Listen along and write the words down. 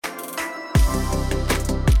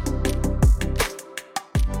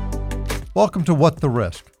Welcome to What the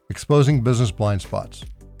Risk? Exposing Business Blind Spots,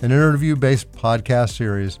 an interview-based podcast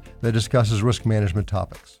series that discusses risk management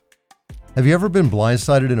topics. Have you ever been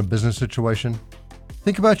blindsided in a business situation?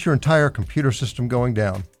 Think about your entire computer system going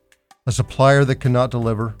down, a supplier that cannot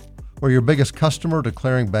deliver, or your biggest customer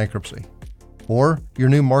declaring bankruptcy, or your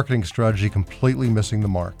new marketing strategy completely missing the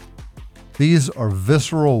mark. These are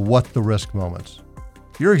visceral what the risk moments.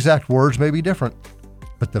 Your exact words may be different,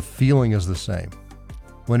 but the feeling is the same.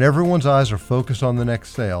 When everyone's eyes are focused on the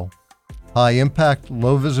next sale, high impact,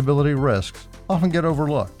 low visibility risks often get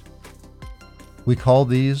overlooked. We call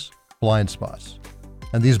these blind spots,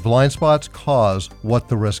 and these blind spots cause what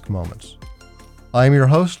the risk moments. I am your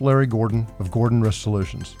host, Larry Gordon of Gordon Risk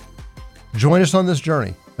Solutions. Join us on this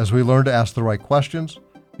journey as we learn to ask the right questions,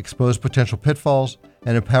 expose potential pitfalls,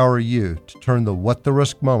 and empower you to turn the what the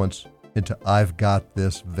risk moments into I've got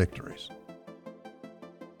this victories.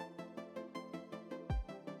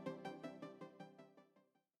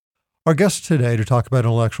 Our guests today to talk about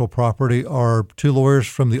intellectual property are two lawyers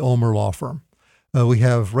from the Ulmer Law Firm. We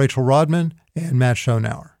have Rachael Rodman and Matt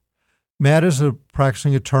Schonauer. Matt is a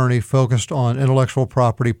practicing attorney focused on intellectual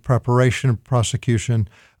property preparation and prosecution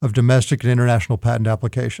of domestic and international patent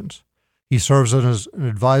applications. He serves as an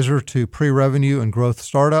advisor to pre-revenue and growth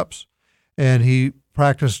startups, and he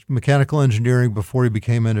practiced mechanical engineering before he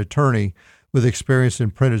became an attorney with experience in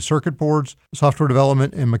printed circuit boards, software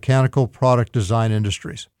development, and mechanical product design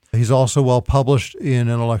industries. He's also well published in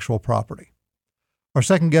intellectual property. Our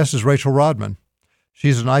second guest is Rachael Rodman.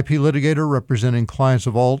 She's an IP litigator representing clients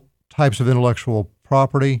of all types of intellectual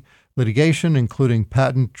property litigation, including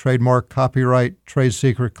patent, trademark, copyright, trade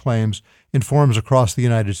secret claims in forums across the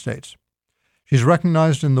United States. She's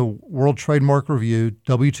recognized in the World Trademark Review,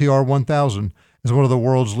 WTR 1000, as one of the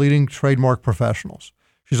world's leading trademark professionals.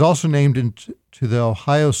 She's also named into the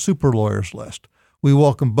Ohio Super Lawyers list. We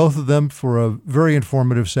welcome both of them for a very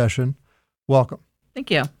informative session. Welcome.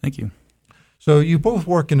 Thank you. Thank you. So you both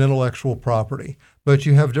work in intellectual property, but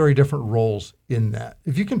you have very different roles in that.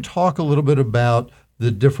 If you can talk a little bit about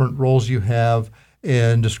the different roles you have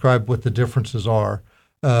and describe what the differences are.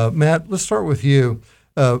 Matt, let's start with you.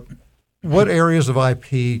 What areas of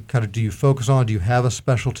IP kind of do you focus on? Do you have a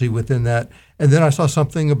specialty within that? And then I saw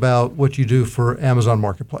something about what you do for Amazon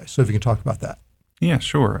Marketplace. So if you can talk about that. Yeah,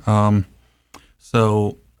 sure.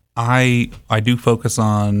 So I do focus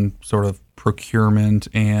on sort of procurement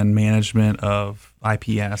and management of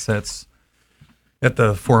IP assets at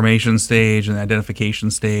the formation stage and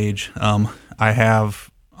identification stage. I'm a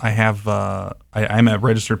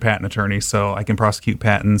registered patent attorney, so I can prosecute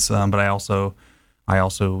patents, but I also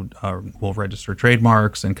will register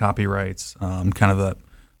trademarks and copyrights, kind of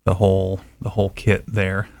the whole kit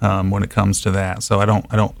there when it comes to that. So I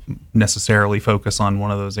don't necessarily focus on one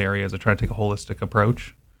of those areas. I try to take a holistic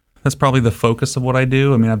approach. That's probably the focus of what I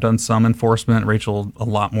do. I mean, I've done some enforcement, Rachael a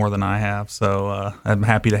lot more than I have. So I'm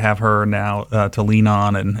happy to have her now to lean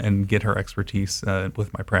on and get her expertise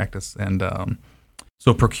with my practice. And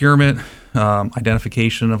so procurement,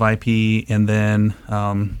 identification of IP, and then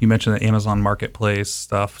you mentioned the Amazon Marketplace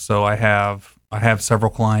stuff. So I have several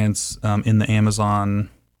clients in the Amazon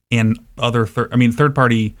and other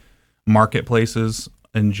third-party marketplaces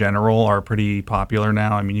in general are pretty popular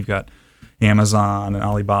now. I mean, you've got Amazon and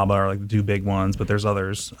Alibaba are like the two big ones, but there's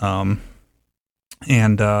others. So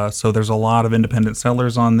there's a lot of independent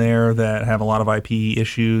sellers on there that have a lot of IP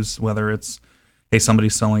issues, whether it's, hey,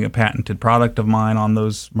 somebody's selling a patented product of mine on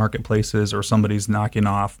those marketplaces, or somebody's knocking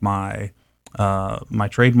off my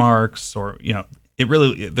trademarks, or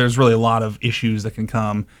there's really a lot of issues that can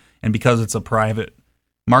come. And because it's a private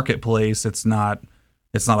marketplace, there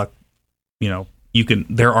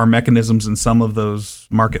are mechanisms in some of those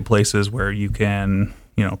marketplaces where you can,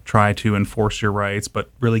 try to enforce your rights,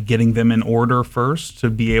 but really getting them in order first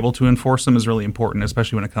to be able to enforce them is really important,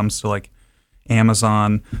 especially when it comes to like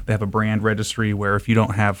Amazon. They have a brand registry where if you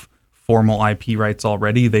don't have formal IP rights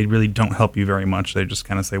already, they really don't help you very much. They just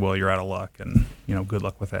kind of say, well, you're out of luck, and, good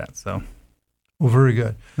luck with that. So. Well, very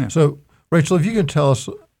good. Yeah. So, Rachael, if you can tell us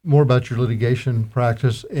more about your litigation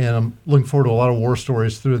practice, and I'm looking forward to a lot of war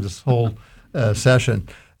stories through this whole session,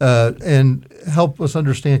 and help us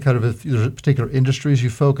understand kind of if there's particular industries you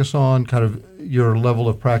focus on, kind of your level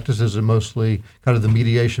of practice. Is it mostly kind of the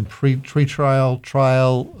mediation pre-trial,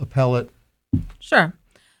 trial, appellate? Sure.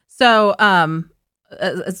 So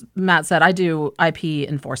as Matt said, I do IP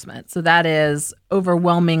enforcement. So that is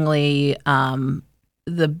overwhelmingly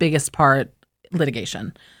the biggest part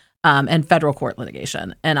litigation. And federal court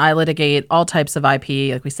litigation. And I litigate all types of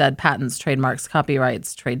IP, like we said, patents, trademarks,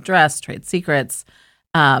 copyrights, trade dress, trade secrets,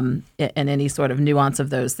 and any sort of nuance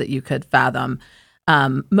of those that you could fathom.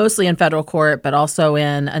 mostly in federal court, but also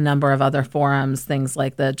in a number of other forums, things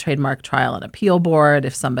like the Trademark Trial and Appeal Board,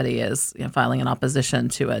 if somebody is filing an opposition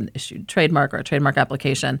to an issued trademark or a trademark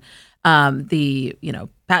application. The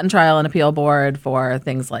Patent Trial and Appeal Board for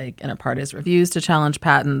things like inter partes reviews to challenge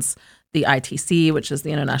patents. The ITC, which is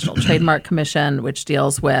the International Trademark Commission, which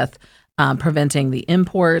deals with preventing the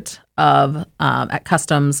import of at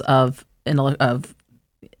customs of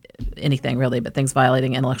anything really, but things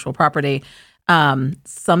violating intellectual property.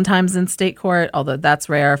 Sometimes in state court, although that's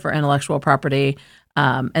rare for intellectual property.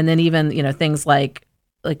 And then even, things like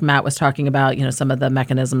Matt was talking about, some of the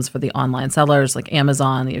mechanisms for the online sellers like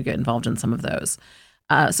Amazon, you get involved in some of those.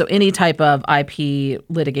 So any type of IP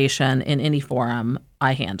litigation in any forum,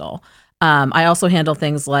 I handle. I also handle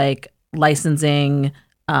things like licensing,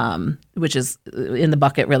 which is in the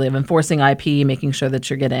bucket really of enforcing IP, making sure that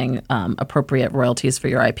you're getting appropriate royalties for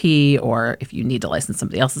your IP, or if you need to license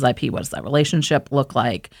somebody else's IP, what does that relationship look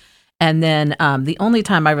like? And then the only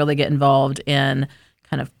time I really get involved in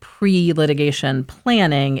kind of pre-litigation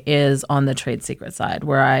planning is on the trade secret side,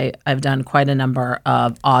 where I've done quite a number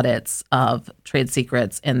of audits of trade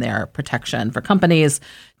secrets and their protection for companies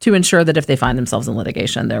to ensure that if they find themselves in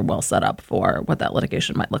litigation, they're well set up for what that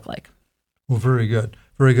litigation might look like. Well, very good.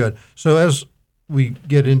 Very good. So as we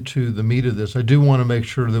get into the meat of this, I do want to make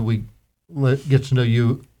sure that we get to know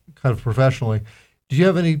you kind of professionally. Do you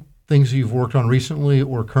have any things that you've worked on recently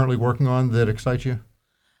or currently working on that excite you?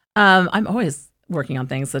 I'm always working on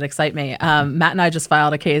things that excite me. Matt and I just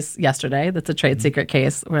filed a case yesterday that's a trade secret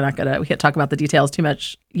case. We can't talk about the details too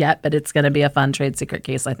much yet, but it's going to be a fun trade secret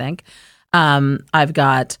case, I think. I've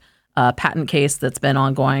got a patent case that's been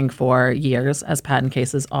ongoing for years, as patent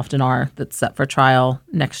cases often are, that's set for trial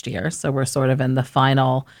next year. So we're sort of in the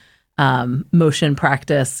final motion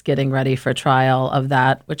practice, getting ready for trial of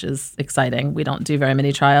that, which is exciting. We don't do very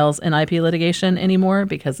many trials in IP litigation anymore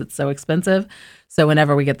because it's so expensive. So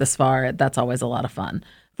whenever we get this far, that's always a lot of fun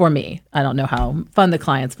for me. I don't know how fun the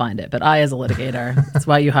clients find it, but I, as a litigator, that's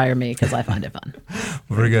why you hire me, because I find it fun.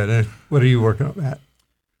 Very good. And what are you working on, Matt?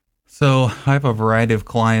 So I have a variety of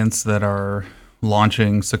clients that are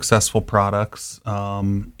launching successful products,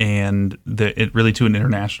 and it really to an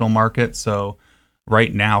international market. So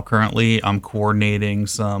right now, currently, I'm coordinating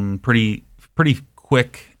some pretty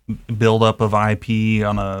quick buildup of IP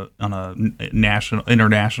on a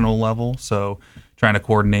international level. So trying to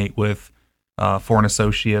coordinate with foreign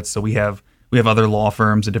associates. So we have other law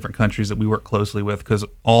firms in different countries that we work closely with, because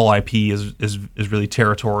all IP is really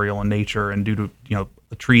territorial in nature, and due to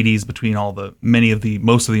treaties between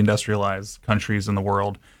most of the industrialized countries in the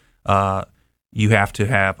world, you have to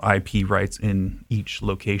have IP rights in each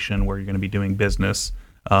location where you're going to be doing business.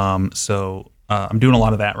 So I'm doing a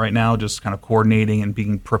lot of that right now, just kind of coordinating and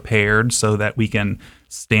being prepared so that we can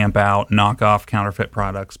stamp out, knock off counterfeit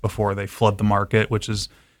products before they flood the market, which is,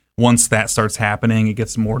 once that starts happening, it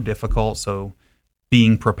gets more difficult. So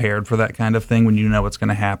being prepared for that kind of thing when you know what's going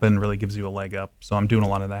to happen really gives you a leg up. So I'm doing a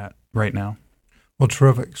lot of that right now. Well,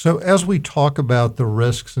 terrific. So as we talk about the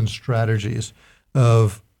risks and strategies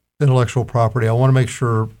of intellectual property, I want to make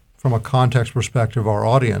sure from a context perspective, our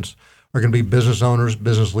audience are going to be business owners,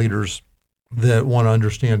 business leaders that want to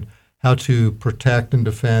understand how to protect and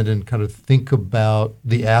defend and kind of think about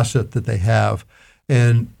the asset that they have.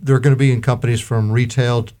 And they're going to be in companies from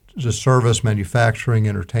retail to service, manufacturing,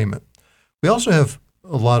 entertainment. We also have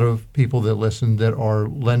a lot of people that listen that are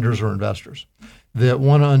lenders or investors that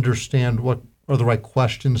want to understand what are the right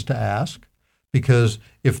questions to ask, because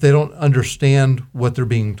if they don't understand what they're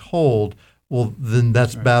being told, well, then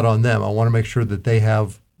that's bad on them. I want to make sure that they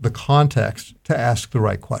have the context to ask the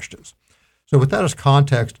right questions. So with that as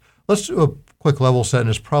context, let's do a quick level set, and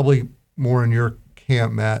it's probably more in your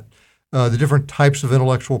camp, Matt, the different types of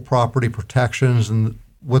intellectual property protections and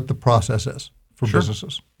what the process is for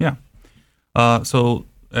businesses. Yeah. So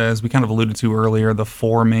as we kind of alluded to earlier, the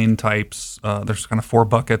four main types, there's kind of four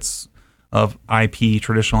buckets of IP,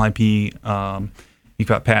 traditional IP. You've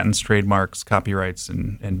got patents, trademarks, copyrights,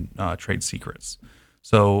 and trade secrets.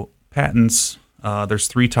 So patents, there's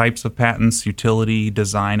three types of patents: utility,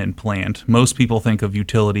 design, and plant. Most people think of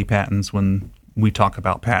utility patents when we talk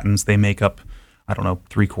about patents. They make up,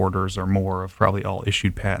 3/4 or more of probably all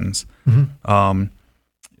issued patents. Mm-hmm.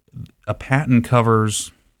 A patent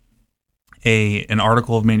covers an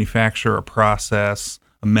article of manufacture, a process,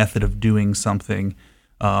 a method of doing something,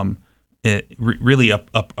 really a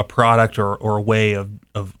product or a way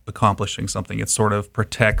of accomplishing something. It sort of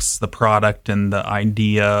protects the product and the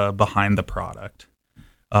idea behind the product.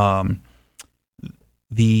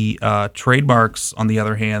 The trademarks, on the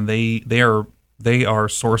other hand, they are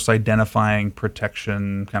source identifying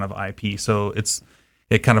protection kind of IP. So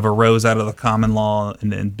it kind of arose out of the common law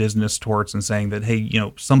and business torts and saying that, hey,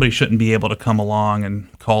 somebody shouldn't be able to come along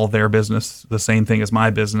and call their business the same thing as my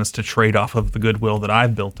business to trade off of the goodwill that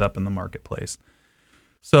I've built up in the marketplace.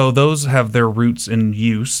 So those have their roots in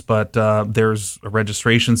use, but there's a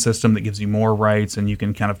registration system that gives you more rights, and you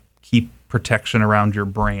can kind of keep protection around your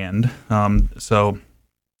brand. So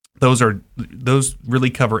those really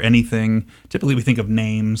cover anything. Typically, we think of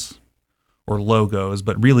names or logos,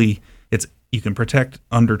 but really, you can protect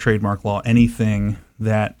under trademark law anything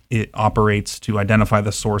that it operates to identify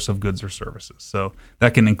the source of goods or services. So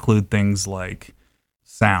that can include things like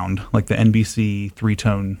sound, like the NBC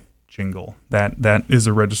 3-tone jingle. That is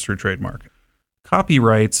a registered trademark.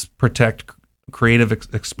 Copyrights protect creative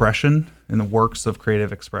expression and the works of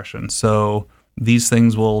creative expression. So these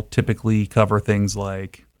things will typically cover things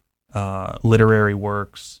like literary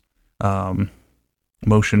works,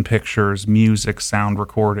 motion pictures, music, sound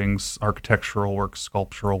recordings, architectural works,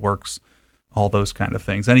 sculptural works, all those kind of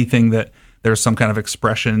things. Anything that there's some kind of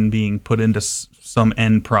expression being put into some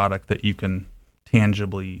end product that you can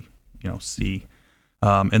tangibly, see.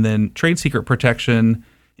 And then trade secret protection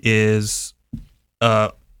is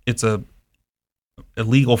it's a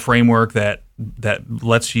legal framework that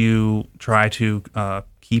lets you try to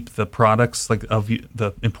keep the products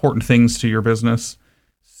the important things to your business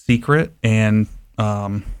secret and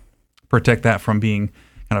protect that from being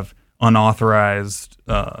kind of unauthorized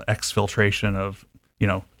exfiltration of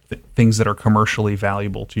things that are commercially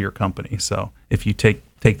valuable to your company. So if you take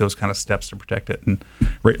those kind of steps to protect it, and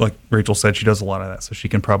like Rachel said, she does a lot of that, so she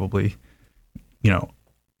can probably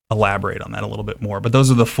elaborate on that a little bit more. But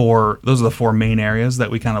those are the four main areas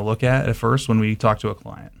that we kind of look at first when we talk to a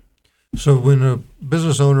client. So when a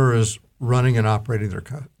business owner is running and operating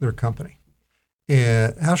their company,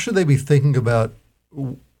 how should they be thinking about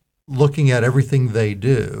looking at everything they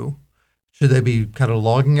do? Should they be kind of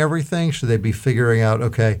logging everything? Should they be figuring out,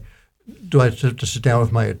 okay, do I have to sit down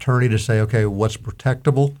with my attorney to say, okay, what's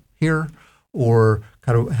protectable here? Or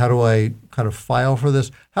kind of how do I kind of file for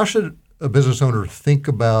this? How should a business owner think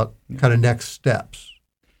about kind of next steps?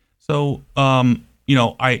 So,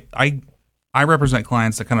 I represent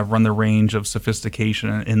clients that kind of run the range of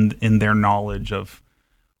sophistication in their knowledge of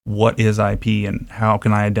what is IP and how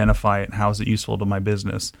can I identify it and how is it useful to my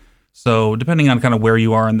business. So depending on kind of where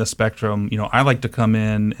you are in the spectrum, I like to come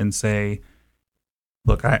in and say,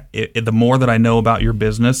 look, the more that I know about your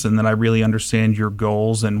business and that I really understand your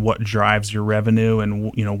goals and what drives your revenue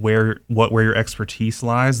and where your expertise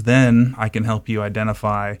lies, then I can help you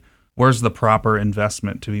identify where's the proper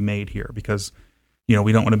investment to be made here, because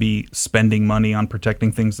we don't want to be spending money on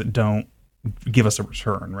protecting things that don't give us a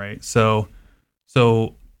return, right? So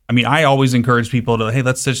I always encourage people to, hey,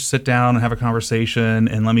 let's just sit down and have a conversation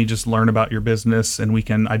and let me just learn about your business, and we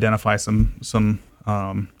can identify some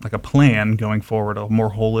like a plan going forward, a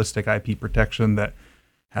more holistic IP protection that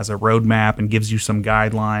has a roadmap and gives you some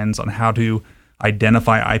guidelines on how to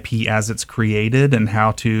identify IP as it's created and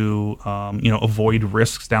how to avoid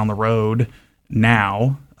risks down the road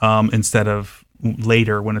now instead of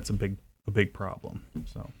later when it's a big problem.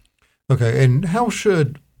 So okay, and how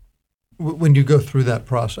should, when you go through that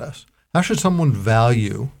process, how should someone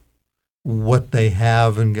value what they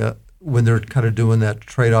have and when they're kind of doing that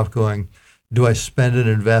trade-off, going, do I spend and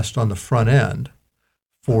invest on the front end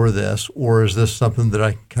for this, or is this something that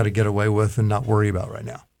I kind of get away with and not worry about right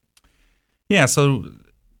now? Yeah, so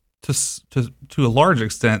to a large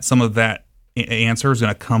extent, some of that answer is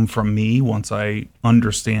going to come from me once I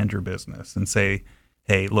understand your business and say,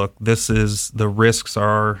 hey, look, the risks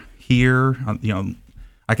are here.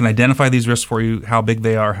 I can identify these risks for you, how big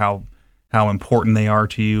they are, how important they are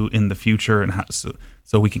to you in the future, and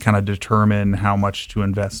so we can kind of determine how much to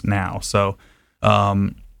invest now. So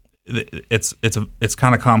it's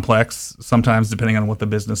kind of complex sometimes depending on what the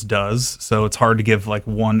business does. So it's hard to give like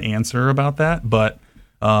one answer about that. But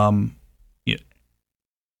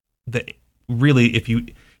really, if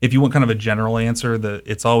you want kind of a general answer,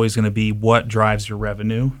 it's always going to be what drives your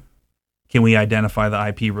revenue. Can we identify the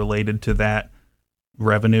IP related to that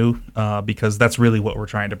revenue? Because that's really what we're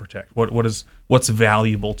trying to protect. What's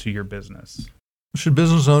valuable to your business? Should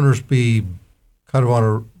business owners be kind of on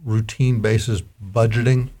a routine basis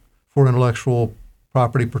budgeting for intellectual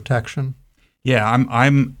property protection? Yeah,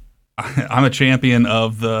 I'm a champion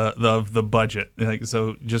of the budget.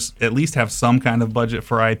 So just at least have some kind of budget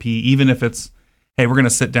for IP, even if it's, hey, we're going to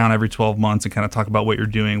sit down every 12 months and kind of talk about what you're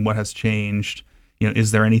doing, what has changed.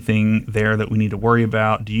 Is there anything there that we need to worry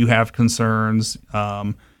about? Do you have concerns?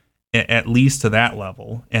 At least to that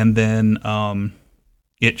level, and then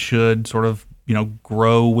it should sort of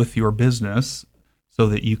grow with your business so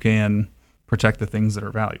that you can protect the things that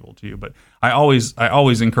are valuable to you. But I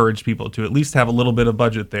always encourage people to at least have a little bit of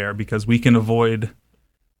budget there, because we can avoid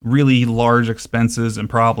really large expenses and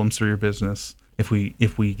problems for your business if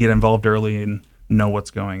we get involved early and know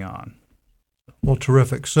what's going on. Well,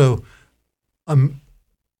 terrific. So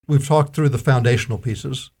we've talked through the foundational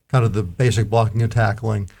pieces, kind of the basic blocking and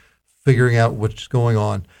tackling, figuring out what's going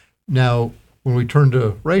on. Now, when we turn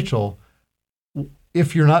to Rachael,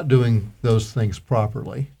 if you're not doing those things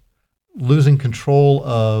properly, losing control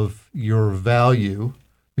of your value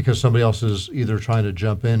because somebody else is either trying to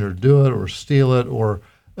jump in or do it or steal it or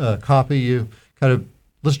copy you,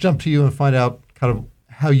 let's jump to you and find out kind of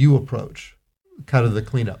how you approach kind of the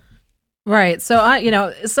cleanup. Right. So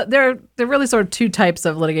so there are really sort of two types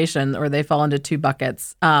of litigation, or they fall into two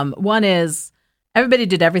buckets. One is everybody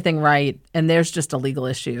did everything right, and there's just a legal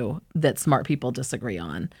issue that smart people disagree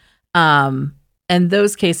on. And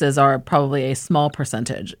those cases are probably a small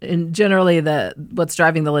percentage. And generally, what's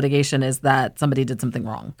driving the litigation is that somebody did something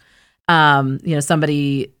wrong.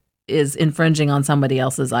 Somebody is infringing on somebody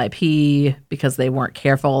else's IP because they weren't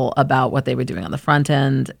careful about what they were doing on the front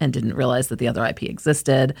end and didn't realize that the other IP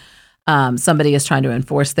existed. Somebody is trying to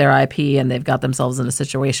enforce their IP, and they've got themselves in a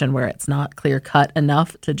situation where it's not clear-cut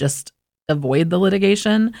enough to just avoid the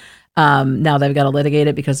litigation. Now they've got to litigate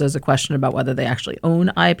it because there's a question about whether they actually own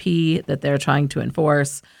IP that they're trying to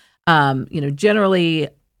enforce. Generally,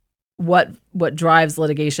 what drives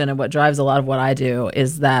litigation and what drives a lot of what I do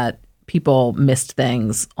is that people missed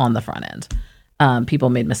things on the front end. People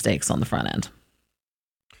made mistakes on the front end.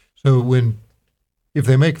 So if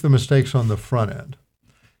they make the mistakes on the front end,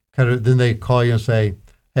 then they call you and say,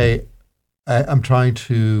 "Hey, I'm trying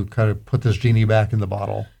to kind of put this genie back in the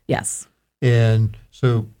bottle." Yes. And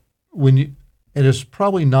so it's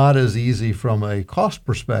probably not as easy from a cost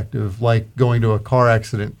perspective, like going to a car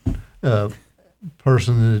accident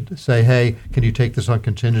person to say, "Hey, can you take this on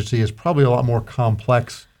contingency?" It's probably a lot more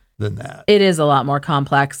complex than that. It is a lot more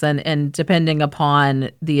complex, and depending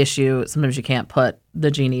upon the issue, sometimes you can't put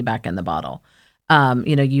the genie back in the bottle.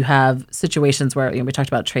 You have situations where we talked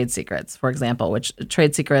about trade secrets, for example, which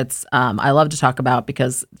trade secrets I love to talk about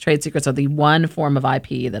because trade secrets are the one form of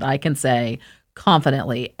IP that I can say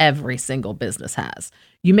confidently every single business has.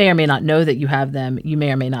 You may or may not know that you have them. You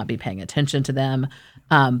may or may not be paying attention to them,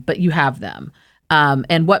 but you have them.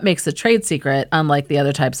 And what makes a trade secret, unlike the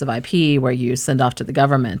other types of IP where you send off to the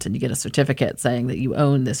government and you get a certificate saying that you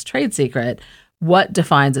own this trade secret, what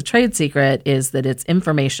defines a trade secret is that it's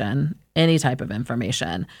information, any type of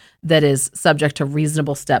information, that is subject to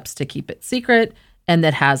reasonable steps to keep it secret and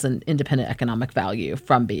that has an independent economic value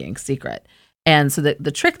from being secret. And so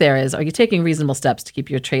the trick there is, are you taking reasonable steps to keep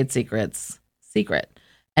your trade secrets secret?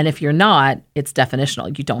 And if you're not, it's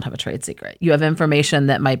definitional. You don't have a trade secret. You have information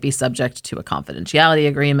that might be subject to a confidentiality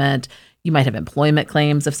agreement. You might have employment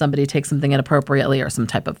claims if somebody takes something inappropriately or some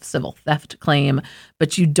type of civil theft claim,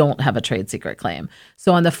 but you don't have a trade secret claim.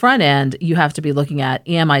 So on the front end, you have to be looking at,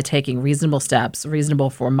 am I taking reasonable steps, reasonable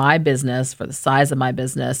for my business, for the size of my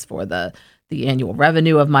business, for the annual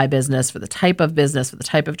revenue of my business, for the type of business, for the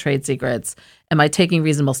type of trade secrets? Am I taking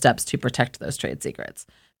reasonable steps to protect those trade secrets?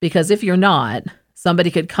 Because if you're not,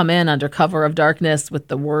 somebody could come in under cover of darkness with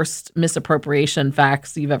the worst misappropriation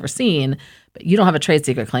facts you've ever seen, but you don't have a trade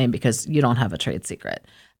secret claim because you don't have a trade secret.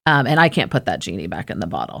 And I can't put that genie back in the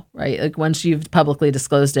bottle, right? Like once you've publicly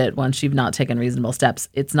disclosed it, once you've not taken reasonable steps,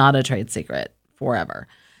 it's not a trade secret forever.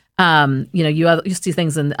 You see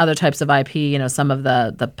things in other types of IP, some of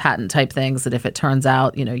the patent type things that if it turns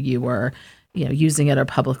out, you were, using it or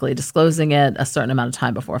publicly disclosing it a certain amount of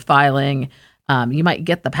time before filing, you might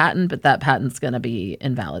get the patent, but that patent's going to be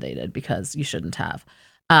invalidated because you shouldn't have.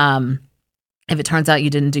 If it turns out you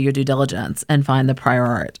didn't do your due diligence and find the prior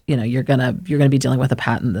art, you're gonna be dealing with a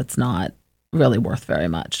patent that's not really worth very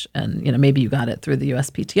much. And maybe you got it through the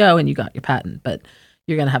USPTO and you got your patent, but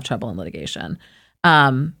you're gonna have trouble in litigation.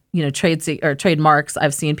 Trademarks.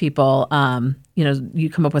 I've seen people. You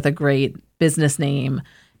come up with a great business name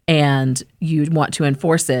and you want to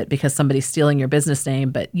enforce it because somebody's stealing your business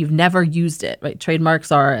name, but you've never used it, right?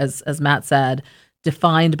 Trademarks are, as Matt said,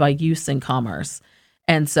 defined by use in commerce.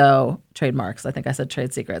 And so trademarks, I think I said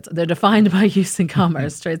trade secrets, they're defined by use in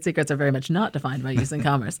commerce. Trade secrets are very much not defined by use in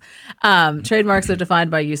commerce. Trademarks are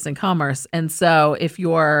defined by use in commerce. And so if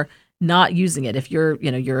you're not using it, if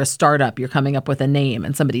you're a startup, you're coming up with a name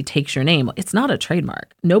and somebody takes your name, it's not a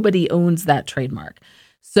trademark. Nobody owns that trademark.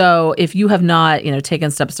 So if you have not,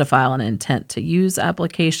 taken steps to file an intent to use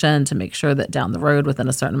application to make sure that down the road within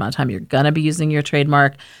a certain amount of time you're going to be using your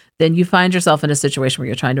trademark, then you find yourself in a situation where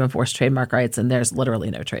you're trying to enforce trademark rights and there's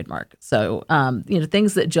literally no trademark. So,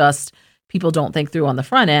 things that just people don't think through on the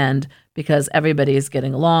front end because everybody's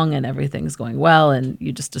getting along and everything's going well, and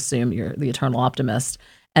you just assume you're the eternal optimist.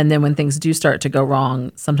 And then when things do start to go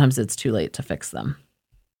wrong, sometimes it's too late to fix them.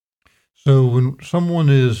 So when someone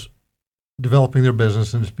is developing their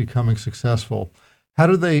business and is becoming successful, how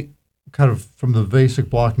do they kind of, from the basic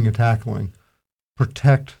blocking and tackling,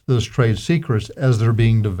 protect those trade secrets as they're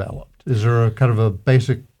being developed? Is there a kind of a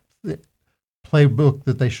basic playbook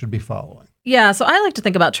that they should be following? Yeah, so I like to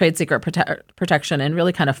think about trade secret protection in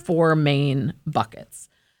really kind of four main buckets.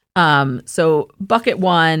 So bucket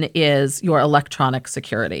one is your electronic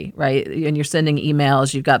security, right? And you're sending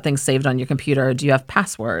emails, you've got things saved on your computer. Do you have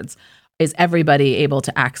passwords? Is everybody able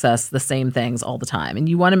to access the same things all the time? And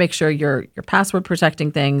you want to make sure you're password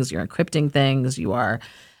protecting things, you're encrypting things, you are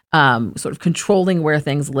sort of controlling where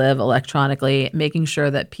things live electronically, making sure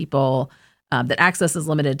that people, that access is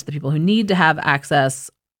limited to the people who need to have access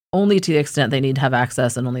only to the extent they need to have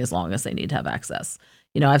access and only as long as they need to have access.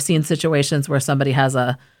 I've seen situations where somebody has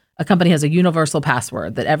a company has a universal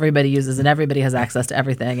password that everybody uses and everybody has access to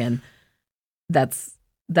everything. And that's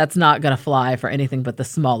not going to fly for anything but the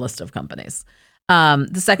smallest of companies.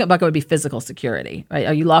 The second bucket would be physical security, right?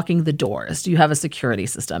 Are you locking the doors? Do you have a security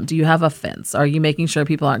system? Do you have a fence? Are you making sure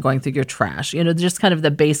people aren't going through your trash? Just kind of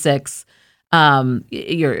the basics.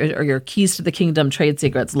 Your keys to the kingdom trade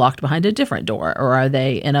secrets locked behind a different door, or are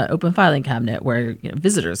they in an open filing cabinet where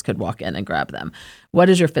visitors could walk in and grab them? What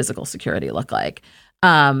does your physical security look like?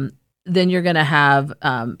 Then you're going to have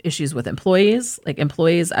issues with employees. Like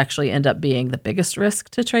employees actually end up being the biggest risk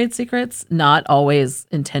to trade secrets, not always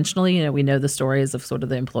intentionally. We know the stories of sort of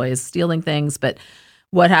the employees stealing things, but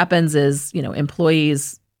what happens is,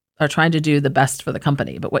 employees are trying to do the best for the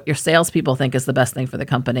company, but what your salespeople think is the best thing for the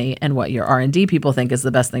company and what your R&D people think is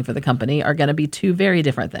the best thing for the company are going to be two very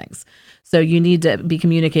different things. So you need to be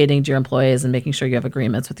communicating to your employees and making sure you have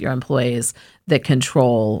agreements with your employees that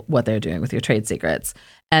control what they're doing with your trade secrets.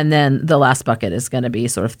 And then the last bucket is going to be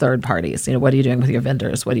sort of third parties. What are you doing with your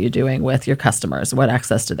vendors? What are you doing with your customers? What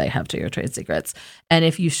access do they have to your trade secrets? And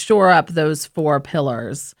if you shore up those four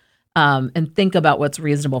pillars, and think about what's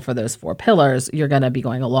reasonable for those four pillars, you're going to be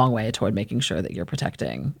going a long way toward making sure that you're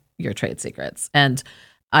protecting your trade secrets. And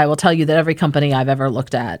I will tell you that every company I've ever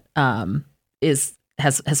looked at has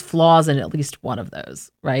flaws in at least one of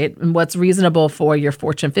those, right? And what's reasonable for your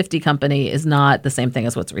Fortune 50 company is not the same thing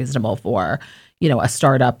as what's reasonable for, a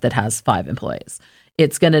startup that has 5 employees.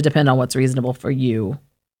 It's going to depend on what's reasonable for you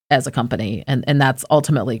as a company. And that's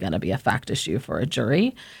ultimately going to be a fact issue for a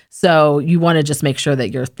jury. So you want to just make sure that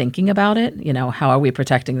you're thinking about it. How are we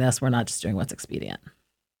protecting this? We're not just doing what's expedient.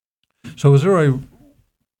 So is there a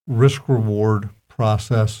risk reward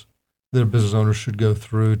process that a business owner should go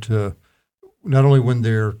through to not only when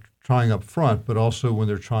they're trying up front, but also when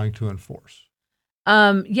they're trying to enforce?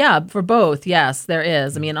 Yeah, for both. Yes, there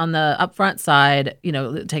is. On the upfront side,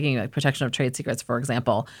 taking like protection of trade secrets, for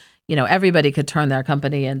example, everybody could turn their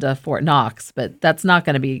company into Fort Knox, but that's not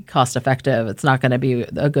going to be cost effective. It's not going to be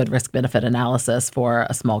a good risk benefit analysis for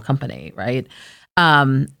a small company, right?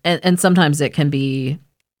 And sometimes it can be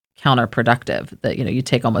counterproductive that, you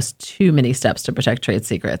take almost too many steps to protect trade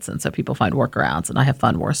secrets. And so people find workarounds, and I have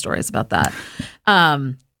fun war stories about that.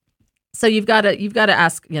 So you've got to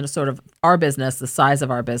ask, sort of our business, the size of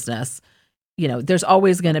our business, there's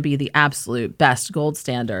always going to be the absolute best gold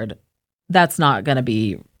standard. That's not going to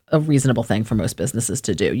be a reasonable thing for most businesses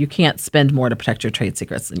to do. You can't spend more to protect your trade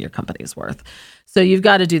secrets than your company's worth. So you've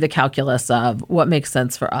got to do the calculus of what makes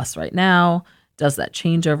sense for us right now. Does that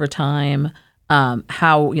change over time?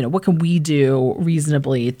 What can we do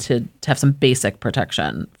reasonably to have some basic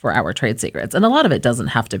protection for our trade secrets? And a lot of it doesn't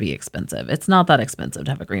have to be expensive. It's not that expensive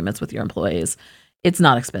to have agreements with your employees. It's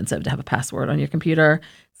not expensive to have a password on your computer.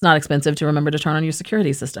 It's not expensive to remember to turn on your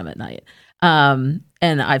security system at night.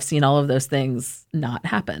 And I've seen all of those things not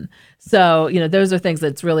happen. So, those are things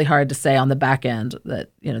that's really hard to say on the back end that,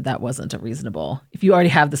 that wasn't a reasonable. If you already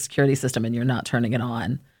have the security system and you're not turning it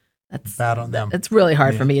on, that's bad on them. It's really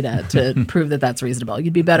hard for me to prove that that's reasonable.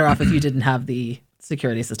 You'd be better off if you didn't have the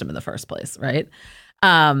security system in the first place, right?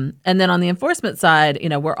 And then on the enforcement side,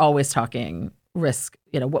 we're always talking risk.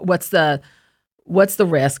 What's the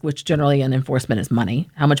risk, which generally in enforcement is money.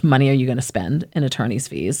 How much money are you going to spend in attorney's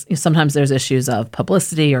fees? Sometimes there's issues of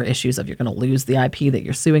publicity or issues of you're going to lose the IP that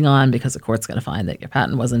you're suing on because the court's going to find that your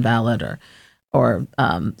patent was invalid or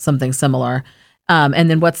something similar. And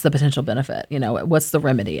then what's the potential benefit? What's the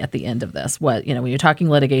remedy at the end of this? When you're talking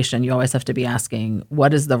litigation, you always have to be asking,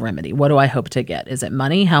 what is the remedy? What do I hope to get? Is it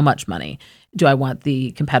money? How much money? Do I want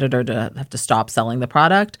the competitor to have to stop selling the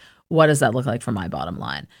product? What does that look like for my bottom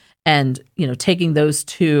line? And, taking those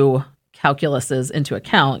two calculuses into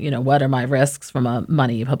account, what are my risks from a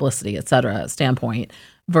money, publicity, et cetera standpoint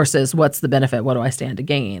versus what's the benefit, what do I stand to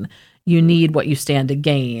gain? You need what you stand to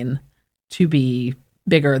gain to be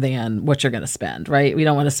bigger than what you're going to spend, right? We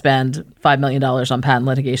don't want to spend $5 million on patent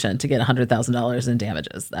litigation to get $100,000 in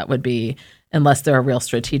damages. That would be, unless there are real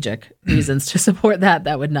strategic reasons to support that,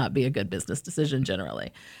 that would not be a good business decision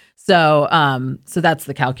generally. So that's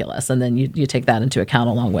the calculus. And then you take that into account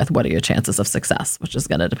along with what are your chances of success, which is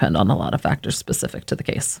going to depend on a lot of factors specific to the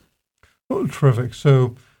case. Oh, terrific.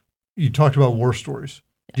 So you talked about war stories.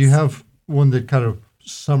 Yes. Do you have one that kind of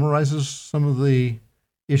summarizes some of the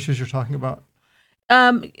issues you're talking about?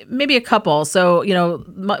 Maybe a couple. So,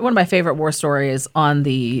 one of my favorite war stories on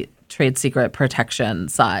the trade secret protection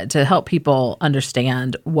side to help people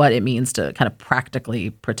understand what it means to kind of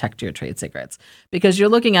practically protect your trade secrets. Because you're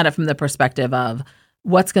looking at it from the perspective of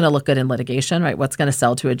what's going to look good in litigation, right? What's going to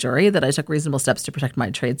sell to a jury that I took reasonable steps to protect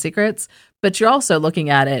my trade secrets. But you're also looking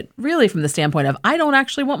at it really from the standpoint of I don't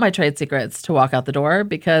actually want my trade secrets to walk out the door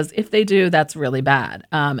because if they do, that's really bad.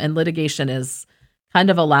 And litigation is kind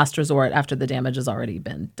of a last resort after the damage has already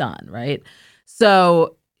been done, right?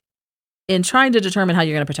 So in trying to determine how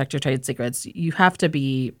you're going to protect your trade secrets, you have to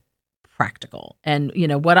be practical. And,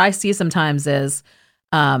 what I see sometimes is,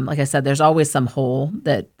 like I said, there's always some hole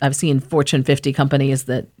that I've seen Fortune 50 companies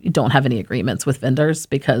that don't have any agreements with vendors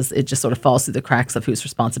because it just sort of falls through the cracks of whose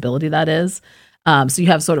responsibility that is. So you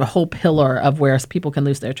have sort of a whole pillar of where people can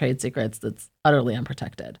lose their trade secrets that's utterly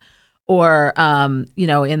unprotected. Or,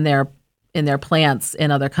 in their plants in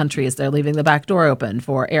other countries, they're leaving the back door open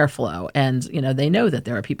for airflow. And, they know that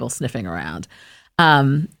there are people sniffing around.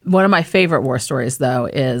 One of my favorite war stories, though,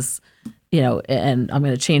 is, and I'm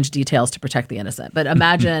going to change details to protect the innocent. But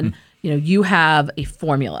imagine, you have a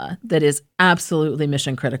formula that is absolutely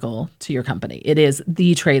mission critical to your company. It is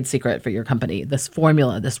the trade secret for your company, this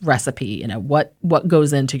formula, this recipe, what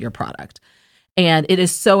goes into your product. And it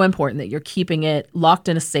is so important that you're keeping it locked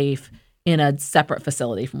in a safe in a separate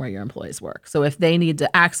facility from where your employees work. So if they need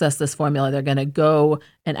to access this formula, they're going to go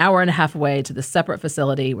an hour and a half away to the separate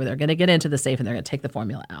facility where they're going to get into the safe and they're going to take the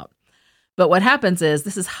formula out. But what happens is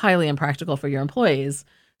this is highly impractical for your employees.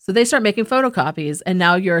 So they start making photocopies, and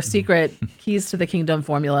now your secret keys to the kingdom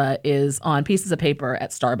formula is on pieces of paper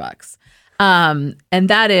at Starbucks. And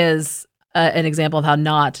that is an example of how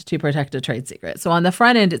not to protect a trade secret. So on the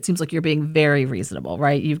front end, it seems like you're being very reasonable,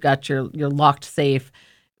 right? You've got your locked safe,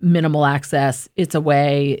 minimal access. It's a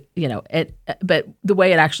way, but the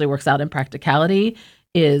way it actually works out in practicality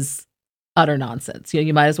is utter nonsense.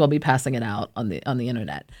 You might as well be passing it out on the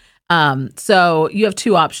internet. So you have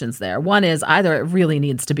two options there. One is either it really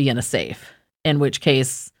needs to be in a safe, in which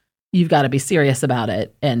case you've got to be serious about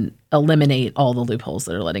it and eliminate all the loopholes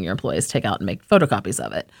that are letting your employees take out and make photocopies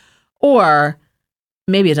of it. Or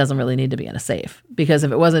maybe it doesn't really need to be in a safe, because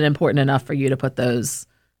if it wasn't important enough for you to put those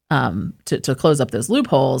to close up those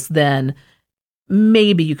loopholes, then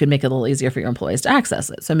maybe you could make it a little easier for your employees to access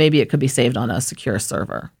it. So maybe it could be saved on a secure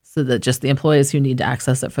server so that just the employees who need to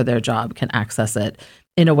access it for their job can access it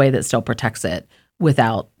in a way that still protects it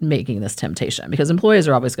without making this temptation, because employees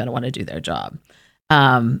are always going to want to do their job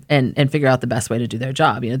and figure out the best way to do their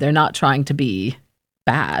job. They're not trying to be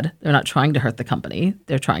bad. They're not trying to hurt the company.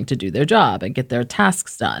 They're trying to do their job and get their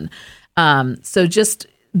tasks done. So just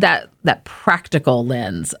that practical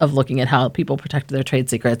lens of looking at how people protect their trade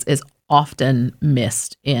secrets is often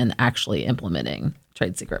missed in actually implementing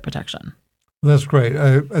trade secret protection. That's great.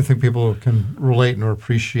 I think people can relate and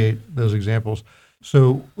appreciate those examples.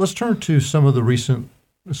 So let's turn to some of the recent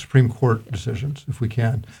Supreme Court decisions, if we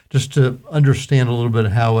can, just to understand a little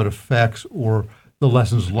bit how it affects or the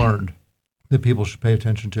lessons learned that people should pay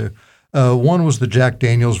attention to. One was the Jack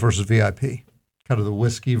Daniels versus VIP, kind of the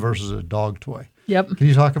whiskey versus a dog toy. Yep. Can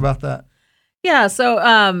you talk about that? Yeah. So,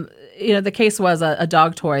 the case was a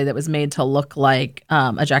dog toy that was made to look like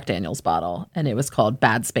a Jack Daniels bottle, and it was called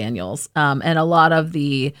Bad Spaniels. And a lot of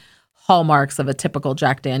the hallmarks of a typical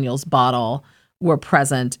Jack Daniels bottle were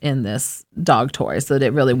present in this dog toy, so that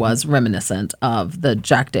it really was reminiscent of the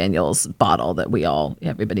Jack Daniels bottle that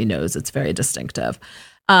everybody knows. It's very distinctive.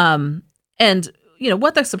 And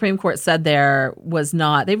what the Supreme Court said there was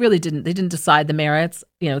not, they didn't decide the merits.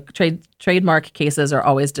 Trademark cases are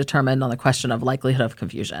always determined on the question of likelihood of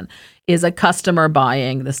confusion. Is a customer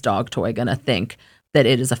buying this dog toy going to think that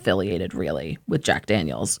it is affiliated really with Jack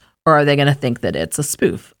Daniels? Or are they going to think that it's a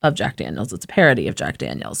spoof of Jack Daniels? It's a parody of Jack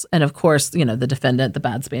Daniels. And of course, the defendant, the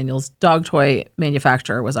Bad Spaniels dog toy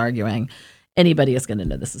manufacturer, was arguing anybody is going to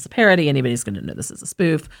know this is a parody. Anybody's going to know this is a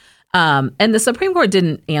spoof. And the Supreme Court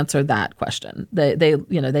didn't answer that question.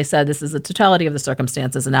 They said this is a totality of the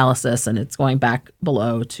circumstances analysis, and it's going back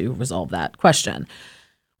below to resolve that question.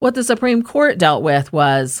 What the Supreme Court dealt with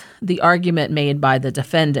was the argument made by the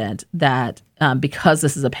defendant that because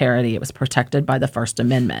this is a parody, it was protected by the First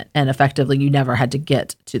Amendment. And effectively, you never had to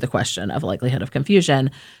get to the question of likelihood of confusion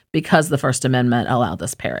because the First Amendment allowed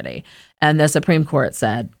this parody. And the Supreme Court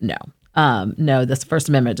said, no, this First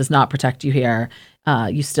Amendment does not protect you here.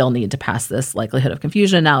 You still need to pass this likelihood of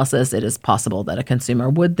confusion analysis. It is possible that a consumer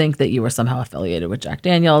would think that you were somehow affiliated with Jack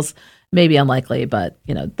Daniels. Maybe unlikely, but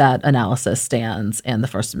that analysis stands, and the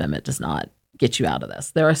First Amendment does not get you out of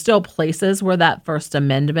this. There are still places where that First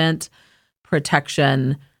Amendment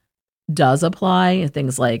protection does apply.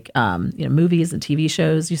 Things like movies and TV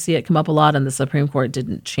shows. You see it come up a lot, and the Supreme Court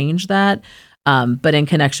didn't change that. But in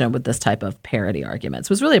connection with this type of parody arguments,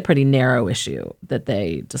 it was really a pretty narrow issue that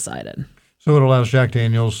they decided. So it allows Jack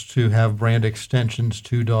Daniels to have brand extensions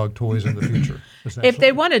to dog toys in the future. If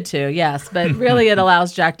they wanted to, yes. But really it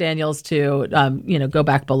allows Jack Daniels to, go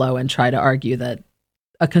back below and try to argue that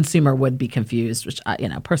a consumer would be confused, which,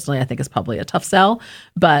 personally I think is probably a tough sell.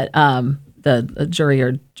 But the jury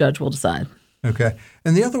or judge will decide. Okay.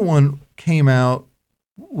 And the other one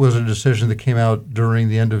was a decision that came out during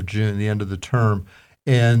the end of June, the end of the term.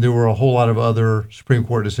 And there were a whole lot of other Supreme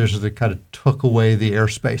Court decisions that kind of took away the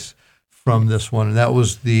airspace from this one, and that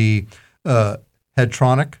was the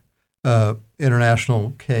Headtronic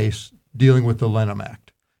international case dealing with the Lanham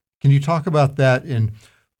Act. Can you talk about that? And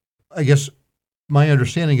I guess my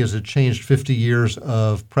understanding is it changed 50 years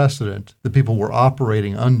of precedent that people were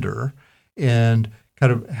operating under, and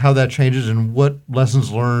kind of how that changes and what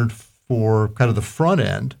lessons learned for kind of the front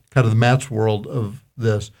end, kind of the Matt's world of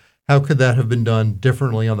this. How could that have been done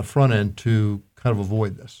differently on the front end to kind of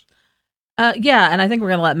avoid this? And I think we're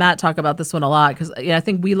going to let Matt talk about this one a lot because I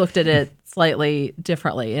think we looked at it slightly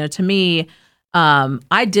differently. To me,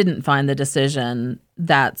 I didn't find the decision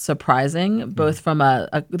that surprising, both from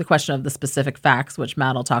the question of the specific facts, which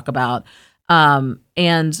Matt will talk about,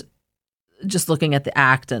 and just looking at the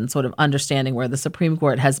act and sort of understanding where the Supreme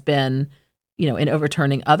Court has been, in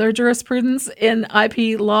overturning other jurisprudence in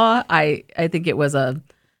IP law. I think it was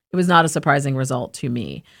not a surprising result to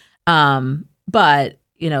me, but.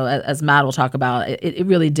 As Matt will talk about, it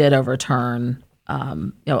really did overturn,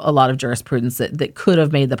 a lot of jurisprudence that could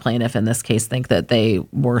have made the plaintiff in this case think that they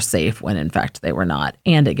were safe when in fact they were not.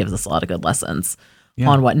 And it gives us a lot of good lessons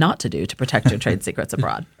on what not to do to protect your trade secrets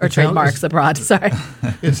abroad or trademarks abroad. Sorry.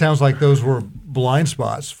 It sounds like those were blind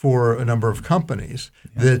spots for a number of companies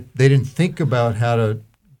that they didn't think about how to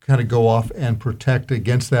kind of go off and protect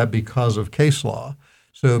against that because of case law.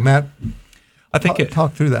 So Matt,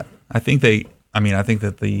 talk through that. I think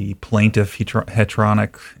that the plaintiff,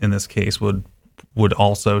 Headtronic, in this case would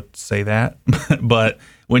also say that. But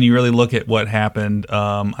when you really look at what happened,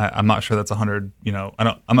 I'm not sure that's 100.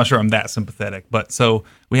 I'm not sure I'm that sympathetic. But so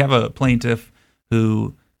we have a plaintiff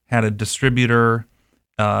who had a distributor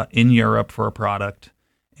in Europe for a product,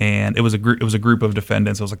 and it was a group of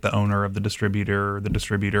defendants. It was like the owner of the distributor,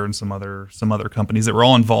 and some other companies that were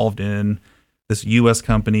all involved in this U.S.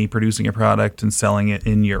 company producing a product and selling it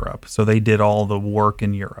in Europe. So they did all the work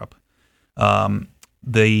in Europe.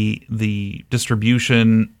 The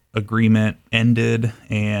distribution agreement ended,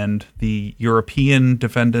 and the European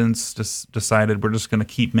defendants just decided we're just going to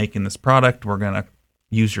keep making this product. We're going to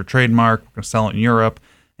use your trademark. We're going to sell it in Europe,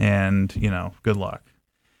 and good luck.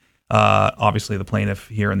 Obviously, the plaintiff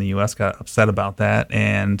here in the U.S. got upset about that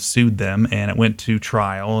and sued them, and it went to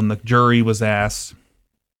trial. And the jury was asked,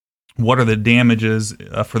 what are the damages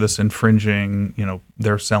for this infringing,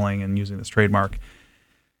 they're selling and using this trademark?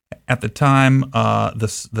 At the time,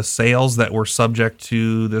 the sales that were subject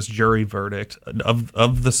to this jury verdict,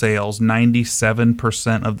 of the sales,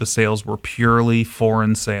 97% of the sales were purely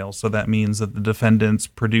foreign sales. So that means that the defendants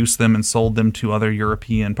produced them and sold them to other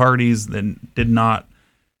European parties that did not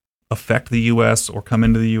affect the U.S. or come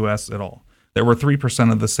into the U.S. at all. There were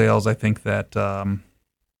 3% of the sales, I think, that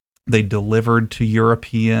they delivered to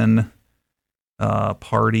European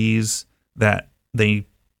parties that they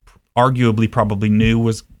arguably probably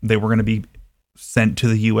knew they were going to be sent to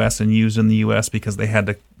the U.S. and used in the U.S. because they had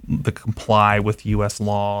to comply with U.S.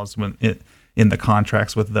 laws in the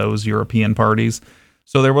contracts with those European parties.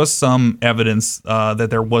 So there was some evidence that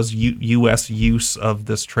there was U.S. use of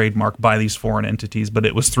this trademark by these foreign entities, but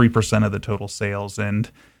it was 3% of the total sales, and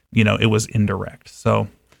it was indirect. So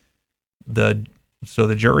the So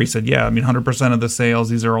the jury said, yeah, I mean, 100% of the sales,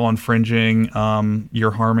 these are all infringing.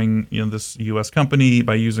 You're harming, this U.S. company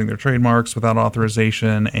by using their trademarks without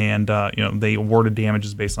authorization, and they awarded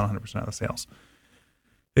damages based on 100% of the sales.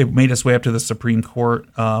 It made its way up to the Supreme Court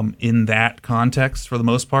in that context for the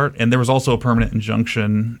most part, and there was also a permanent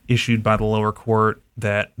injunction issued by the lower court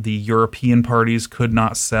that the European parties could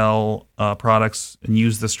not sell products and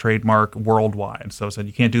use this trademark worldwide. So it said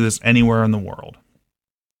you can't do this anywhere in the world.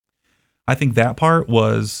 I think that part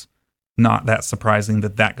was not that surprising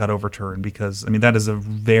that got overturned because, I mean, that is a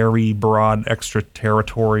very broad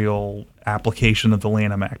extraterritorial application of the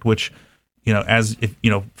Lanham Act, which,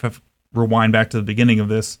 rewind back to the beginning of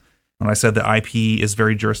this, when I said that IP is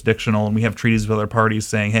very jurisdictional and we have treaties with other parties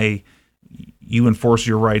saying, hey, you enforce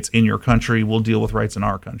your rights in your country, we'll deal with rights in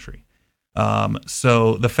our country.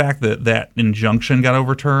 So the fact that injunction got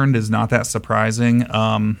overturned is not that surprising.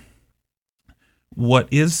 What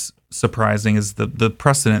is surprising is the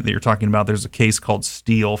precedent that you're talking about. There's a case called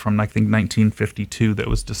Steele from, I think, 1952 that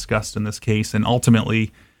was discussed in this case, and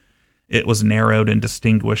ultimately it was narrowed and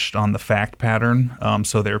distinguished on the fact pattern.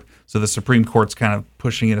 So the Supreme Court's kind of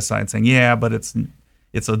pushing it aside, saying, yeah, but it's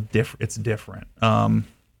different.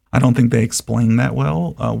 I don't think they explained that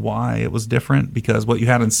well why it was different, because what you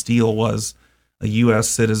had in Steele was a U.S.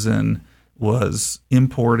 citizen was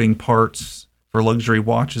importing parts for luxury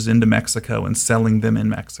watches into Mexico and selling them in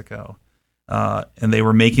Mexico. And they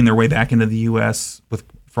were making their way back into the U.S.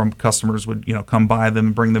 from customers would, come buy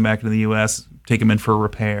them, bring them back into the U.S., take them in for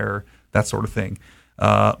repair, that sort of thing.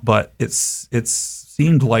 But it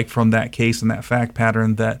seemed like from that case and that fact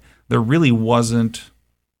pattern that there really wasn't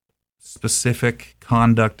specific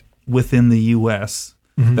conduct within the U.S.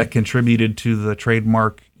 that contributed to the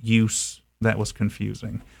trademark use that was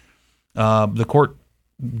confusing. The court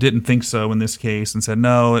didn't think so in this case and said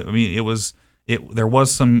no. I mean, there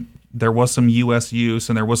was some U.S. use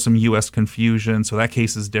and there was some U.S. confusion, so that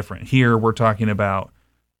case is different. Here we're talking about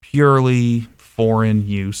purely foreign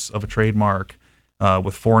use of a trademark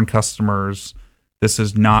with foreign customers. This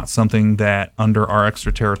is not something that under our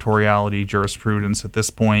extraterritoriality jurisprudence at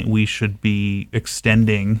this point we should be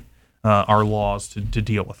extending our laws to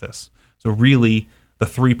deal with this. So really, the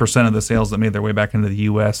 3% of the sales that made their way back into the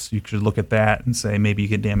U.S., you should look at that and say maybe you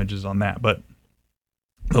get damages on that. But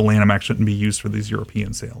the Lanham Act shouldn't be used for these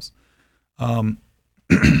European sales.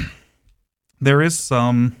 There is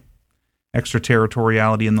some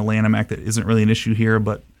extraterritoriality in the Lanham Act that isn't really an issue here,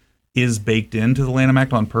 but is baked into the Lanham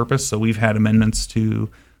Act on purpose. So we've had amendments to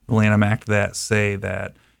the Lanham Act that say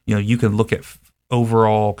that you can look at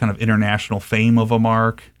overall kind of international fame of a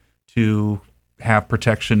mark to have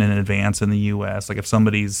protection in advance in the U.S. Like if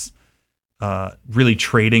somebody's really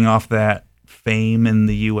trading off that fame in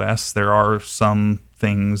the U.S., there are some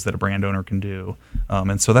things that a brand owner can do,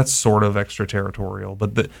 and so that's sort of extraterritorial,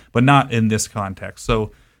 but not in this context.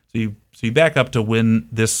 So you back up to when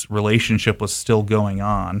this relationship was still going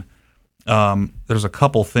on. There's a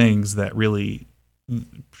couple things that really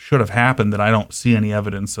should have happened that I don't see any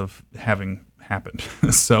evidence of having happened.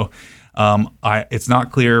 So it's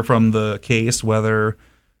not clear from the case whether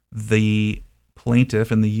the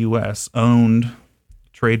plaintiff in the U.S. owned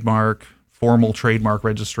formal trademark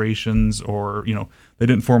registrations, or they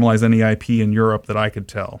didn't formalize any IP in Europe that I could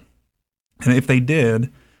tell. And if they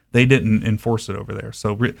did, they didn't enforce it over there.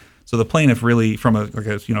 So the plaintiff really, from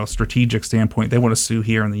a strategic standpoint, they want to sue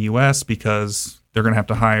here in the U.S. because they're going to have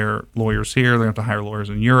to hire lawyers here. They're going to have to hire lawyers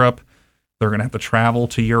in Europe. They're going to have to travel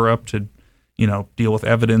to Europe to deal with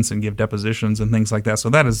evidence and give depositions and things like that. So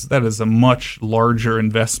that is a much larger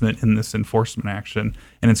investment in this enforcement action,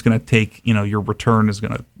 and it's going to take, your return is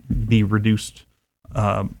going to be reduced,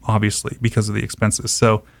 obviously, because of the expenses.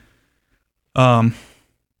 So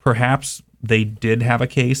perhaps they did have a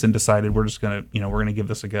case and decided we're just going to, we're going to give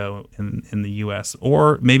this a go in the U.S.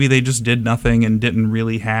 Or maybe they just did nothing and didn't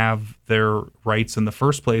really have their rights in the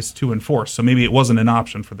first place to enforce. So maybe it wasn't an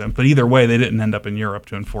option for them. But either way, they didn't end up in Europe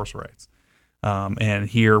to enforce rights. And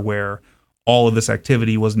here, where all of this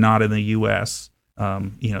activity was not in the U.S.,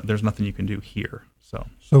 there's nothing you can do here.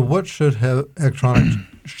 So what should Electronics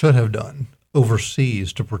should have done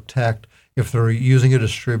overseas to protect, if they're using a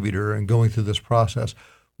distributor and going through this process?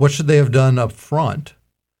 What should they have done up front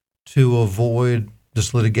to avoid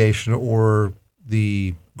this litigation or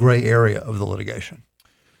the gray area of the litigation?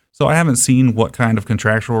 So I haven't seen what kind of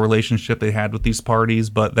contractual relationship they had with these parties,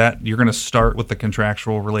 but that you're going to start with the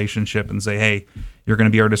contractual relationship and say, hey, you're going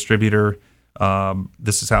to be our distributor.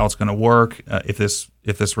 This is how it's going to work. If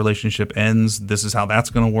this relationship ends, this is how that's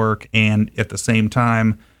going to work. And at the same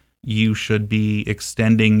time, you should be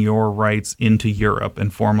extending your rights into Europe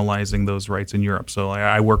and formalizing those rights in Europe. So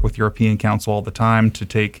I work with European counsel all the time to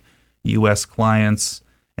take U.S. clients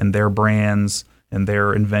and their brands and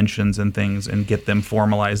their inventions and things and get them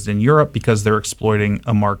formalized in Europe because they're exploiting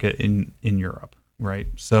a market in Europe, right?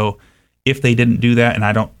 So if they didn't do that, and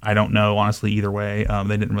I don't know honestly either way,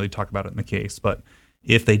 they didn't really talk about it in the case, but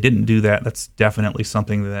if they didn't do that, that's definitely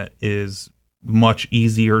something that is much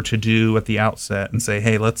easier to do at the outset and say,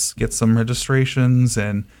 hey, let's get some registrations.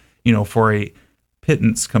 And, for a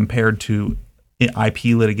pittance compared to IP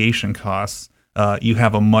litigation costs, you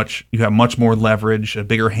have much more leverage, a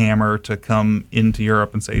bigger hammer to come into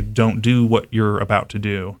Europe and say, don't do what you're about to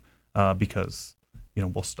do because,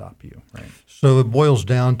 we'll stop you. Right. So it boils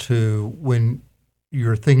down to when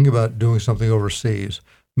you're thinking about doing something overseas,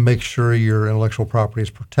 make sure your intellectual property is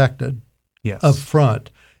protected up front.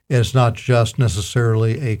 It's not just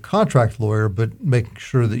necessarily a contract lawyer, but making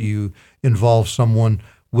sure that you involve someone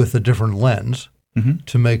with a different lens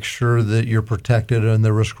to make sure that you're protected in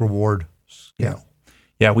the risk-reward scale.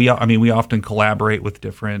 Yeah, we often collaborate with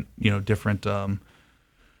different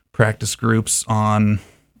practice groups on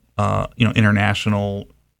international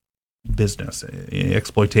business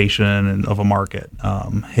exploitation of a market.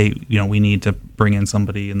 Hey, we need to bring in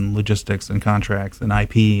somebody in logistics and contracts and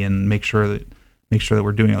IP and make sure that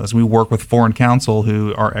we're doing all this. We work with foreign counsel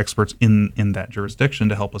who are experts in that jurisdiction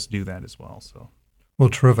to help us do that as well. So, well,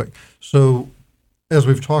 terrific. So, as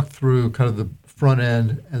we've talked through kind of the front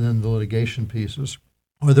end and then the litigation pieces,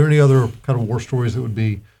 are there any other kind of war stories that would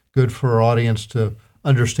be good for our audience to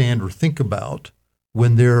understand or think about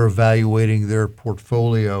when they're evaluating their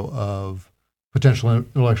portfolio of potential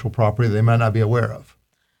intellectual property they might not be aware of?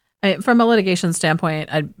 From a litigation standpoint,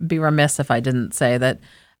 I'd be remiss if I didn't say that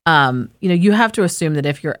you have to assume that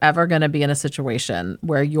if you're ever going to be in a situation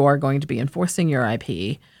where you're going to be enforcing your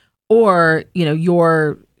IP or,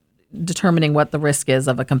 you're determining what the risk is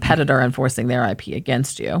of a competitor enforcing their IP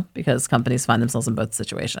against you, because companies find themselves in both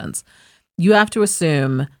situations, you have to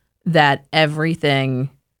assume that everything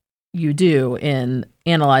you do in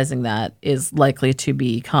analyzing that is likely to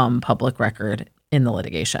become public record in the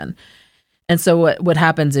litigation. And so what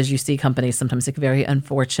happens is you see companies sometimes take very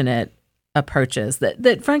unfortunate approaches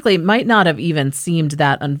that frankly might not have even seemed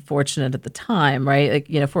that unfortunate at the time, right?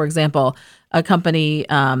 Like, for example, a company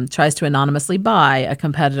tries to anonymously buy a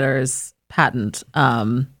competitor's patent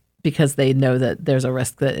because they know that there's a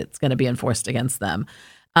risk that it's going to be enforced against them.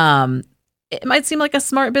 It might seem like a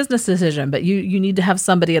smart business decision, but you need to have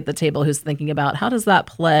somebody at the table who's thinking about how does that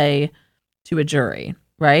play to a jury,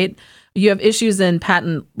 right? You have issues in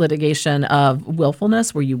patent litigation of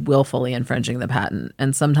willfulness where you willfully infringing the patent.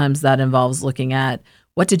 And sometimes that involves looking at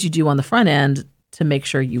what did you do on the front end to make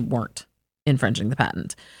sure you weren't infringing the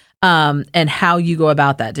patent, and how you go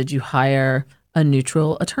about that. Did you hire a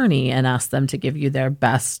neutral attorney and ask them to give you their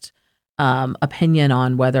best opinion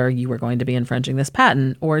on whether you were going to be infringing this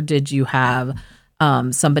patent, or did you have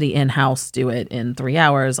somebody in-house do it in 3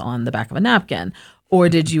 hours on the back of a napkin? Or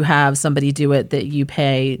did you have somebody do it that you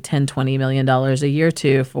pay $10, $20 million a year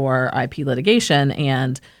to for IP litigation?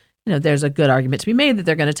 And, there's a good argument to be made that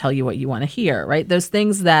they're going to tell you what you want to hear, right? Those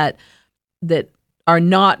things that are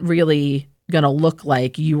not really going to look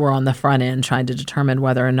like you were on the front end trying to determine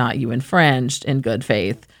whether or not you infringed in good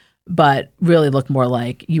faith, but really look more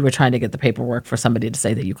like you were trying to get the paperwork for somebody to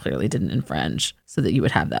say that you clearly didn't infringe so that you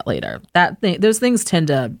would have that later. Those things tend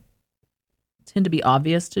to be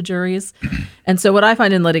obvious to juries. And so what I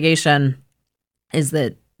find in litigation is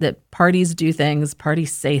that parties do things,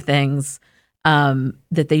 parties say things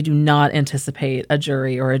that they do not anticipate a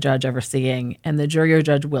jury or a judge ever seeing, and the jury or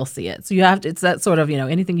judge will see it. So it's that sort of,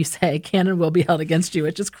 anything you say can and will be held against you,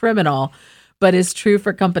 which is criminal, but is true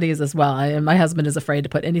for companies as well. And my husband is afraid to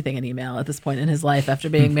put anything in email at this point in his life after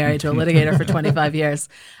being married to a litigator for 25 years,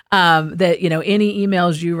 that, any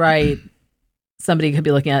emails you write, somebody could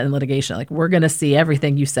be looking at in litigation. Like, we're going to see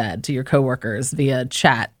everything you said to your coworkers via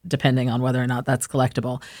chat, depending on whether or not that's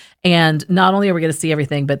collectible. And not only are we going to see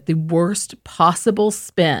everything, but the worst possible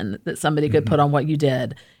spin that somebody could put on what you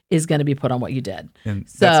did is going to be put on what you did. And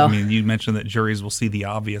so, you mentioned that juries will see the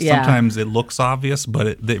obvious. Yeah. Sometimes it looks obvious, but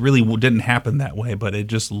it really didn't happen that way, but it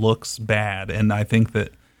just looks bad. And I think that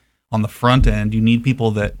on the front end, you need people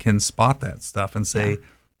that can spot that stuff and say,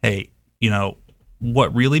 hey,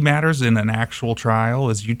 what really matters in an actual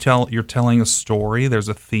trial is you're telling a story. There's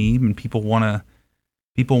a theme, and people want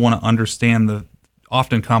to understand the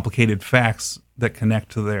often complicated facts that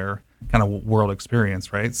connect to their kind of world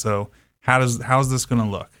experience, right? So how's this going to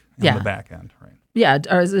look on the back end, right? Yeah,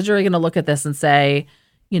 or is the jury going to look at this and say,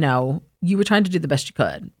 you were trying to do the best you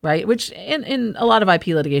could, right? Which in a lot of IP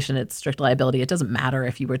litigation, it's strict liability. It doesn't matter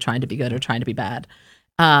if you were trying to be good or trying to be bad.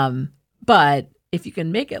 But if you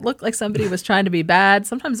can make it look like somebody was trying to be bad,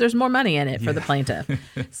 sometimes there's more money in it for the plaintiff.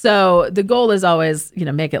 So the goal is always,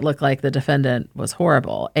 make it look like the defendant was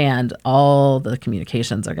horrible, and all the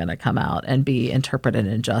communications are going to come out and be interpreted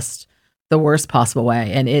in just the worst possible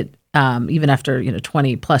way. And it, even after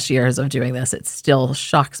 20 plus years of doing this, it still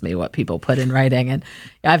shocks me what people put in writing. And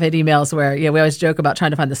I've had emails where we always joke about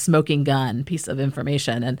trying to find the smoking gun piece of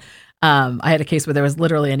information. And I had a case where there was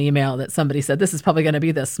literally an email that somebody said, this is probably going to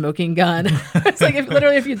be the smoking gun. It's like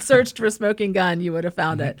if you'd searched for smoking gun, you would have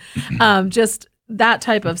found it. Just that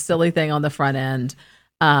type of silly thing on the front end.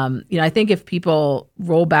 I think if people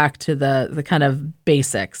roll back to the kind of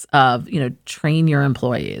basics of, train your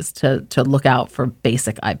employees to look out for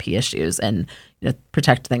basic IP issues and,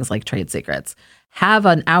 protect things like trade secrets, have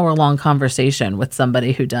an hour-long conversation with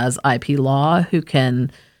somebody who does IP law, who can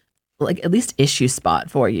at least issue spot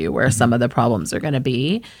for you where some of the problems are going to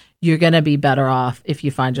be. You're going to be better off if you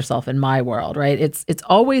find yourself in my world, right? It's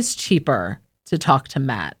always cheaper to talk to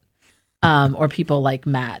Matt or people like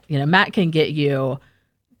Matt. Matt can get you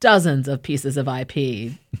dozens of pieces of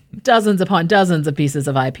IP, dozens upon dozens of pieces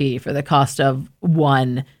of IP for the cost of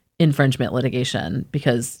one infringement litigation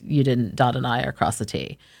because you didn't dot an I or cross a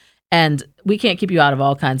T. And we can't keep you out of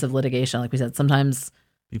all kinds of litigation. Like we said, sometimes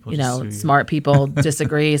smart people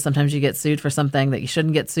disagree. Sometimes you get sued for something that you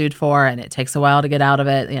shouldn't get sued for, and it takes a while to get out of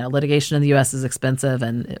it. Litigation in the U.S. is expensive,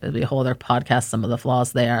 and it would be a whole other podcast, some of the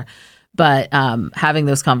flaws there. But having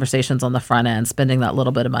those conversations on the front end, spending that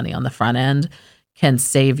little bit of money on the front end can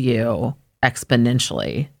save you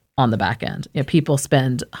exponentially on the back end. People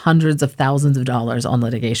spend hundreds of thousands of dollars on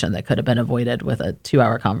litigation that could have been avoided with a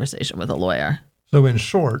 2-hour conversation with a lawyer. So in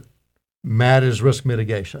short, Matt is risk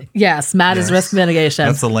mitigation. Yes, Matt is risk mitigation.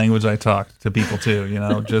 That's the language I talk to people too.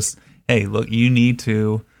 Just, hey, look, you need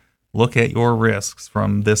to look at your risks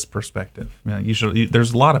from this perspective.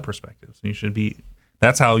 There's a lot of perspectives. You should be.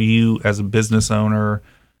 That's how you, as a business owner,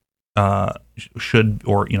 should,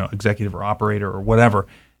 or executive or operator or whatever,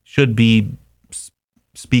 should be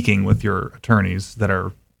speaking with your attorneys that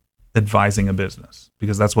are advising a business,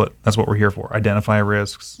 because that's what we're here for. Identify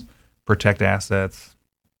risks, protect assets,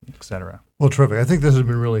 etc. Well, terrific. I think this has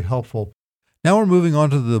been really helpful. Now we're moving on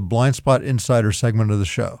to the Blind Spot Insider segment of the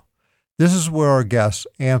show. This is where our guests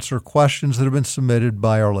answer questions that have been submitted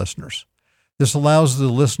by our listeners. This allows the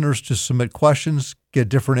listeners to submit questions, get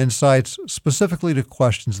different insights specifically to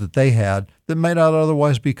questions that they had that may not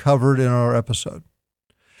otherwise be covered in our episode.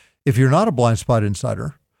 If you're not a Blind Spot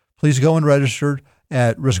Insider, please go and register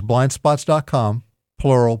at riskblindspots.com,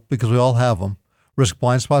 plural, because we all have them,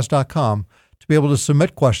 riskblindspots.com, to be able to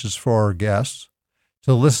submit questions for our guests,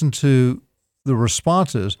 to listen to the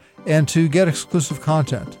responses, and to get exclusive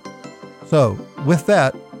content. So with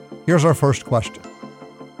that, here's our first question.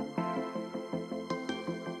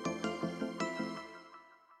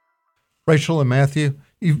 Rachael and Matthew,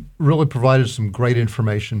 you've really provided some great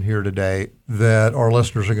information here today that our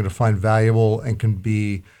listeners are going to find valuable and can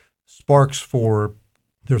be sparks for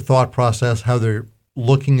their thought process, how they're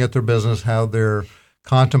looking at their business, how they're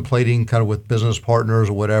contemplating kind of with business partners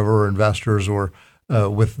or whatever, investors, or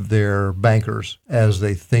with their bankers as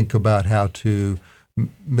they think about how to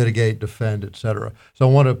mitigate, defend, et cetera. So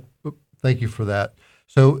I want to thank you for that.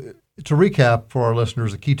 So to recap for our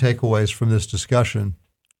listeners, the key takeaways from this discussion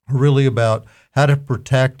are really about how to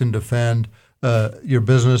protect and defend your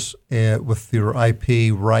business with your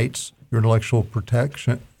IP rights, your intellectual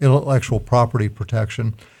property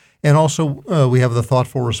protection. And also, we have the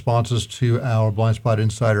thoughtful responses to our Blind Spot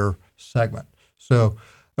Insider segment. So,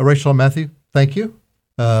 Rachael and Matthew, thank you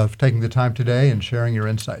for taking the time today and sharing your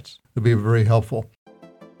insights. It'll be very helpful.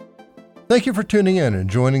 Thank you for tuning in and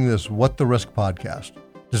joining this What the Risk podcast,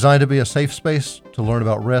 designed to be a safe space to learn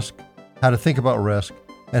about risk, how to think about risk,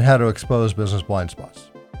 and how to expose business blind spots.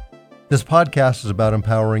 This podcast is about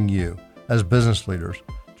empowering you as business leaders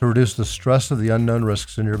to reduce the stress of the unknown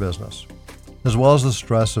risks in your business, as well as the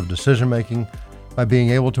stress of decision-making by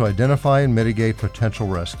being able to identify and mitigate potential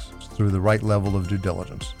risks through the right level of due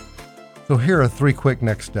diligence. So here are 3 quick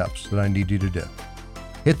next steps that I need you to do.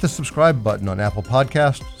 Hit the subscribe button on Apple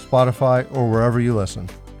Podcasts, Spotify, or wherever you listen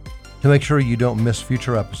to make sure you don't miss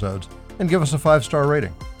future episodes, and give us a 5-star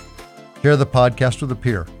rating. Share the podcast with a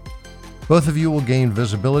peer. Both of you will gain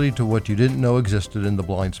visibility to what you didn't know existed in the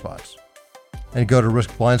blind spots. And go to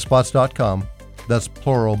riskblindspots.com, that's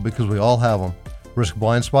plural because we all have them,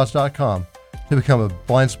 riskblindspots.com, to become a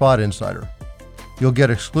Blind Spot Insider. You'll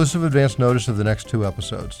get exclusive advance notice of the next 2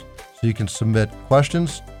 episodes, so you can submit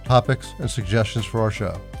questions, topics and suggestions for our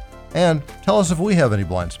show. And tell us if we have any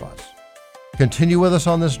blind spots. Continue with us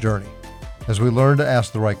on this journey as we learn to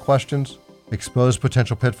ask the right questions, expose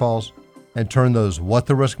potential pitfalls, and turn those what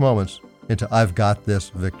the risk moments into I've got this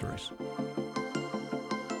victories.